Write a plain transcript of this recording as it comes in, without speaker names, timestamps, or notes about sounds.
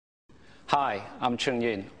Hi, I'm Chung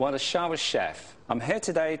Yin, one of the Sharwood chef. I'm here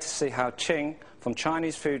today to see how Ching from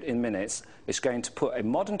Chinese Food in Minutes is going to put a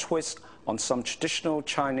modern twist on some traditional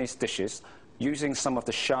Chinese dishes using some of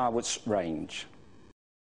the Sharwood's range.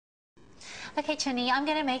 Okay, Chunyi, I'm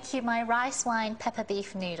going to make you my rice wine pepper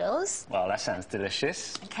beef noodles. Well, that sounds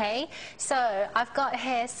delicious. Okay, so I've got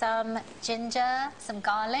here some ginger, some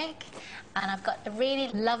garlic, and I've got a really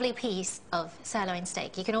lovely piece of sirloin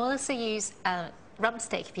steak. You can also use rump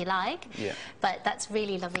steak if you like, but that's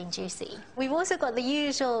really lovely and juicy. We've also got the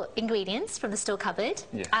usual ingredients from the store cupboard.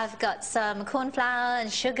 I've got some corn flour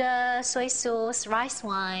and sugar, soy sauce, rice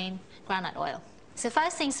wine, groundnut oil. So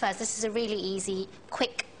first things first, this is a really easy,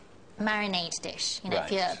 quick marinade dish. You know,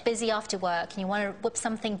 if you're busy after work and you want to whip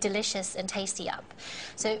something delicious and tasty up.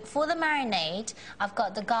 So for the marinade, I've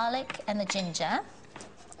got the garlic and the ginger.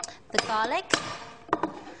 The garlic,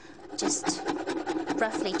 just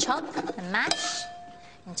roughly chop and mash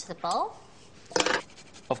into the bowl.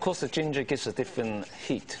 Of course, the ginger gives a different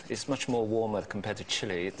heat. It's much more warmer compared to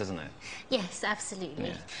chili, doesn't it? Yes,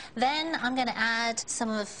 absolutely. Then I'm going to add some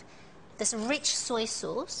of this rich soy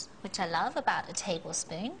sauce, which I love, about a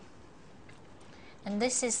tablespoon. And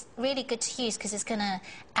this is really good to use because it's going to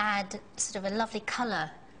add sort of a lovely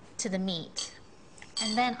colour to the meat.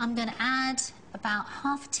 And then I'm going to add about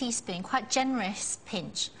half a teaspoon, quite generous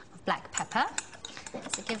pinch of black pepper.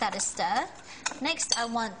 So give that a stir. Next, I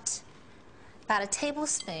want about a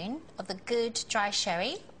tablespoon of the good dry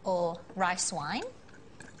sherry or rice wine.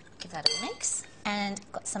 Give that a mix. And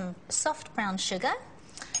got some soft brown sugar,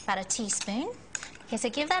 about a teaspoon. Okay, so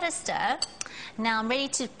give that a stir. Now I'm ready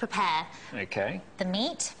to prepare the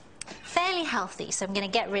meat. Fairly healthy, so I'm going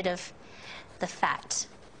to get rid of the fat.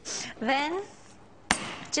 Then,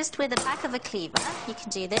 just with the back of a cleaver, you can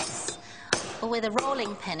do this, or with a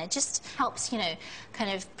rolling pin. It just helps, you know,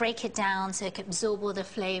 kind of break it down so it can absorb all the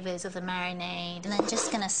flavours of the marinade. And then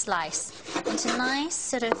just going to slice into nice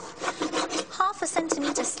sort of ½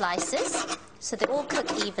 centimetre slices so they all cook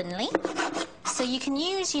evenly. So you can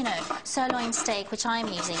use, you know, sirloin steak, which I'm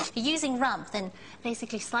using. If you're using rump, then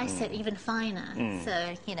basically slice it even finer.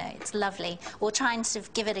 So, you know, it's lovely. Or try and sort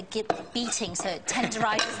of give it a beating so it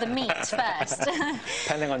tenderizes the meat first.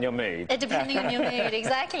 Depending on your mood. Depending on your mood,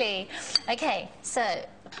 exactly. Okay, so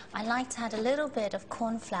I like to add a little bit of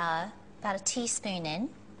corn flour, about a teaspoon in,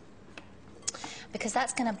 because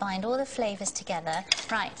that's going to bind all the flavours together.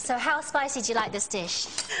 Right, so how spicy do you like this dish?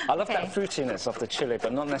 I love that fruitiness of the chili,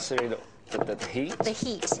 but not necessarily the heat. The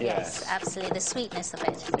heat, yes, absolutely. The sweetness of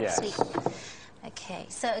it. Yes. Sweet. Okay,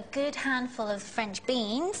 so a good handful of French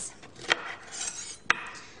beans.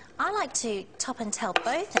 I like to top and tail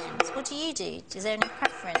both ends. What do you do? Is there any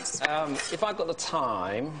preference? If I've got the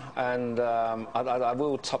time, and I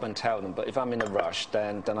will top and tail them, but if I'm in a rush,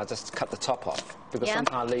 then I just cut the top off. Because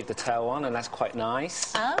sometimes I leave the tail on, and that's quite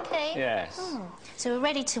nice. Okay. Yes. So we're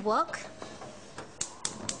ready to wok.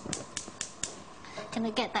 Going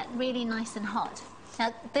to get that really nice and hot.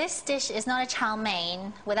 Now, this dish is not a chow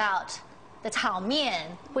mein without the chow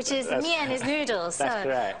mian, which is mian is noodles. That's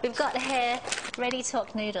correct. We've got here ready to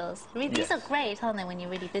wok noodles. These are great, aren't they, when you're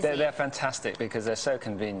really busy? They're fantastic because they're so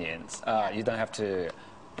convenient. You don't have to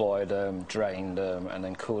boil them, drain them, and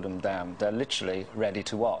then cool them down. They're literally ready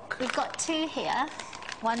to wok. We've got two here,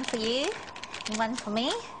 one for you and one for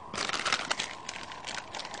me.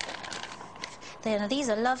 These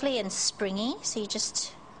are lovely and springy, so you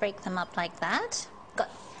just break them up like that. Got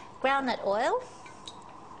groundnut oil.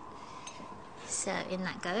 So in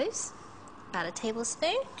that goes, about a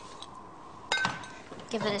tablespoon.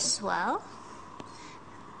 Give it a swirl.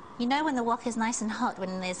 You know when the wok is nice and hot,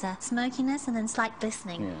 when there's a smokiness and then slight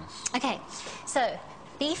glistening. Yes. Okay, so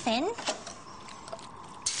beef in.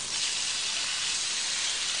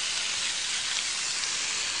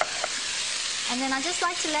 And then I just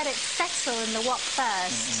like to let it settle in the wok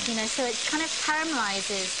first, you know, so it kind of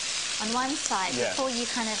caramelizes on one side before you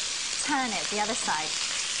kind of turn it the other side.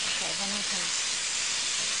 Okay, then we can...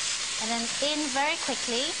 And then in very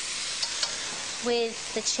quickly with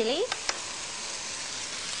the chili.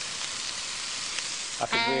 I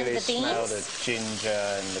can really smell the ginger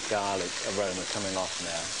and the garlic aroma coming off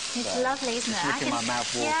now. It's lovely, isn't it? Making my mouth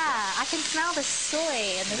water. Yeah, I can smell the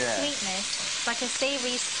soy and the sweetness. It's like a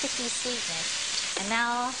savoury, sticky sweetness. And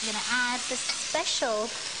now I'm going to add this special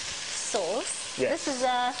sauce. This is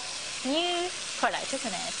a new product,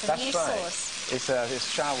 isn't it? It's a new sauce. It's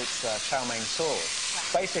Sharwood's chow mein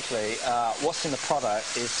sauce. Basically, what's in the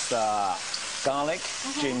product is garlic,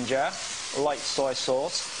 ginger, light soy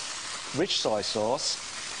sauce, rich soy sauce,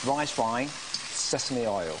 rice wine, sesame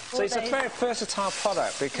oil. So it's a very versatile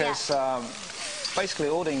product because Basically,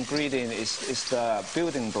 all the ingredient is the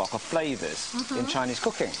building block of flavours in Chinese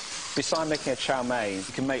cooking. Besides making a chow mein,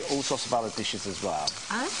 you can make all sorts of other dishes as well.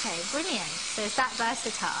 Okay, brilliant. So it's that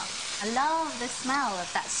versatile. I love the smell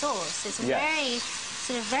of that sauce. It's very,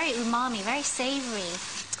 sort of very umami, very savoury.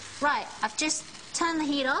 Right, I've just turned the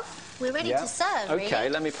heat off. We're ready to serve, Okay,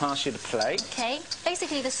 let me pass you the plate. Okay,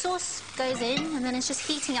 basically the sauce goes in and then it's just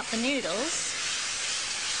heating up the noodles.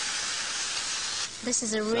 This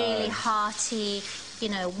is a really hearty, you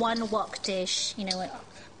know, one wok dish. You know,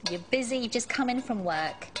 you're busy, you just come in from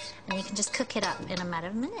work and you can just cook it up in a matter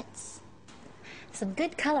of minutes. Some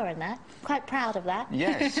good colour in that. Quite proud of that.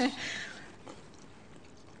 Yes.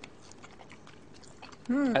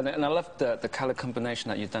 And I love the colour combination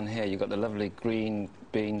that you've done here. You've got the lovely green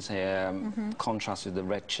beans here, contrast with the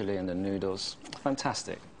red chilli and the noodles.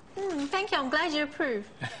 Fantastic. Thank you, I'm glad you approve.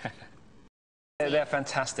 They're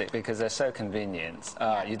fantastic because they're so convenient.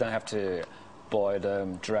 You don't have to boil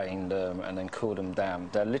them, drain them, and then cool them down.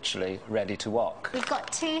 They're literally ready to wok. We've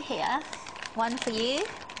got two here. One for you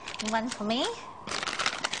and one for me.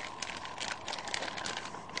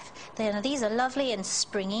 These are lovely and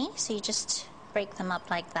springy, so you just break them up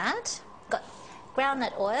like that. Got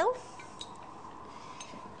groundnut oil.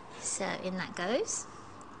 So in that goes.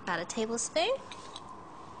 About a tablespoon.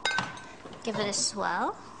 Give it a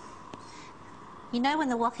swirl. You know when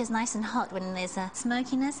the wok is nice and hot, when there's a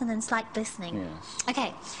smokiness and then slight glistening. Yes.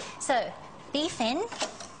 Okay, so beef in.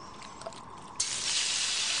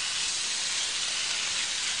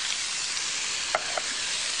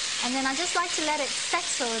 And then I just like to let it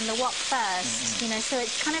settle in the wok first, you know, so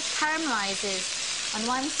it kind of caramelizes on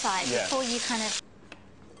one side before you kind of...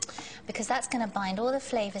 Because that's going to bind all the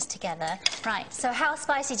flavours together. Right, so how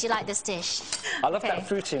spicy do you like this dish? I love that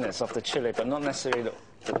fruitiness of the chilli, but not necessarily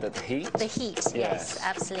the heat. The heat, yes,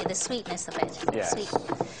 absolutely. The sweetness of it. Yes. Sweet.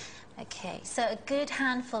 Okay, so a good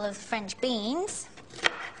handful of French beans.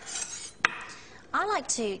 I like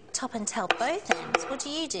to top and tail both ends. What do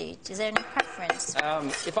you do? Is there any preference?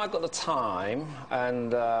 If I've got the time,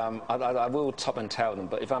 and I will top and tail them,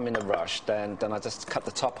 but if I'm in a rush, then I just cut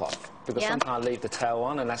the top off. Because sometimes I leave the tail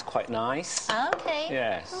on, and that's quite nice. Okay.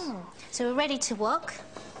 Yes. So we're ready to wok.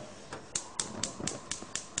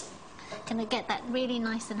 Gonna get that really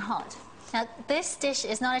nice and hot. Now, this dish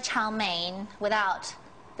is not a chow mein without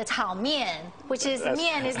the chow mian, which is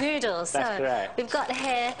mian is noodles. That's correct. We've got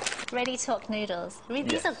here ready to wok noodles.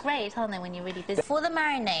 These are great, aren't they, when you're really busy? For the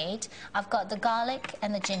marinade, I've got the garlic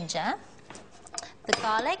and the ginger. The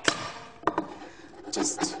garlic,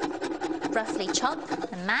 just roughly chop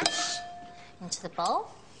and mash into the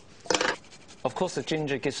bowl. Of course, the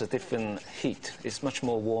ginger gives a different heat. It's much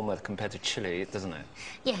more warmer compared to chili, doesn't it?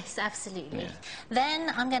 Yes, absolutely. Yeah.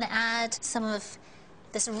 Then I'm going to add some of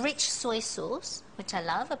this rich soy sauce, which I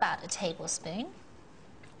love, about a tablespoon.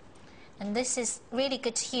 And this is really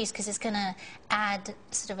good to use because it's going to add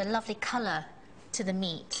sort of a lovely colour to the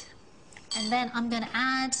meat. And then I'm going to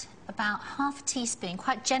add about half a teaspoon,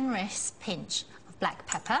 quite generous pinch of black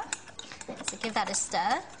pepper. So give that a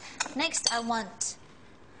stir. Next, I want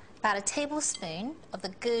about a tablespoon of the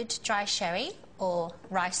good dry sherry or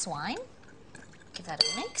rice wine. Give that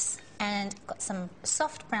a mix. And got some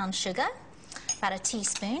soft brown sugar, about a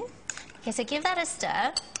teaspoon. Okay, so give that a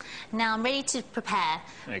stir. Now I'm ready to prepare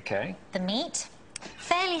the meat.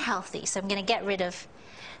 Fairly healthy, so I'm going to get rid of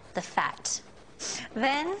the fat.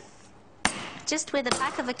 Then, just with the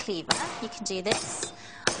back of a cleaver, you can do this,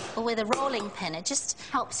 or with a rolling pin. It just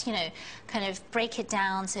helps, you know, kind of break it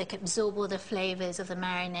down so it can absorb all the flavours of the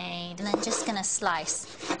marinade. And then just going to slice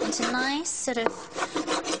into nice sort of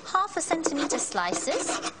 ½ centimetre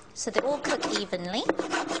slices so they all cook evenly.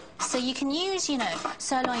 So you can use, you know,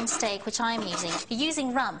 sirloin steak, which I'm using. If you're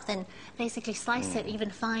using rump, then basically slice it even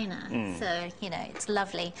finer. So, you know, it's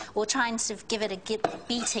lovely. Or try and sort of give it a good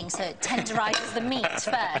beating so it tenderises the meat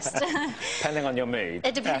first. Depending on your mood.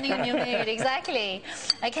 Depending on your mood, exactly.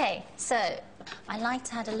 Okay, so I like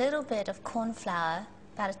to add a little bit of corn flour,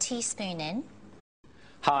 about a teaspoon in.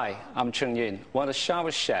 Hi, I'm Chung Yin, one of the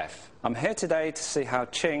Sharwood chef. I'm here today to see how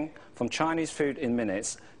Ching from Chinese Food in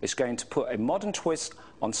Minutes is going to put a modern twist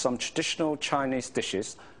on some traditional Chinese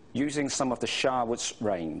dishes using some of the Sharwood's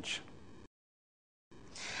range.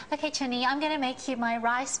 Okay, Chunyi, I'm going to make you my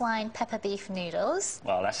rice wine pepper beef noodles.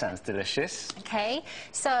 Well, that sounds delicious. Okay,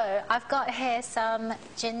 so I've got here some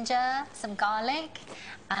ginger, some garlic,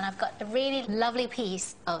 and I've got a really lovely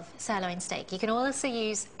piece of sirloin steak. You can also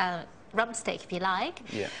use rump steak if you like,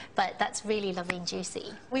 but that's really lovely and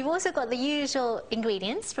juicy. We've also got the usual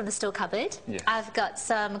ingredients from the store cupboard. I've got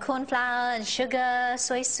some corn flour and sugar,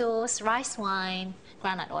 soy sauce, rice wine,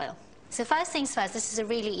 groundnut oil. So first things first, this is a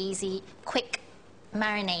really easy, quick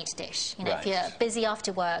marinade dish. You know, Right. if you're busy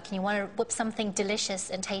after work and you want to whip something delicious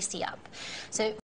and tasty up. So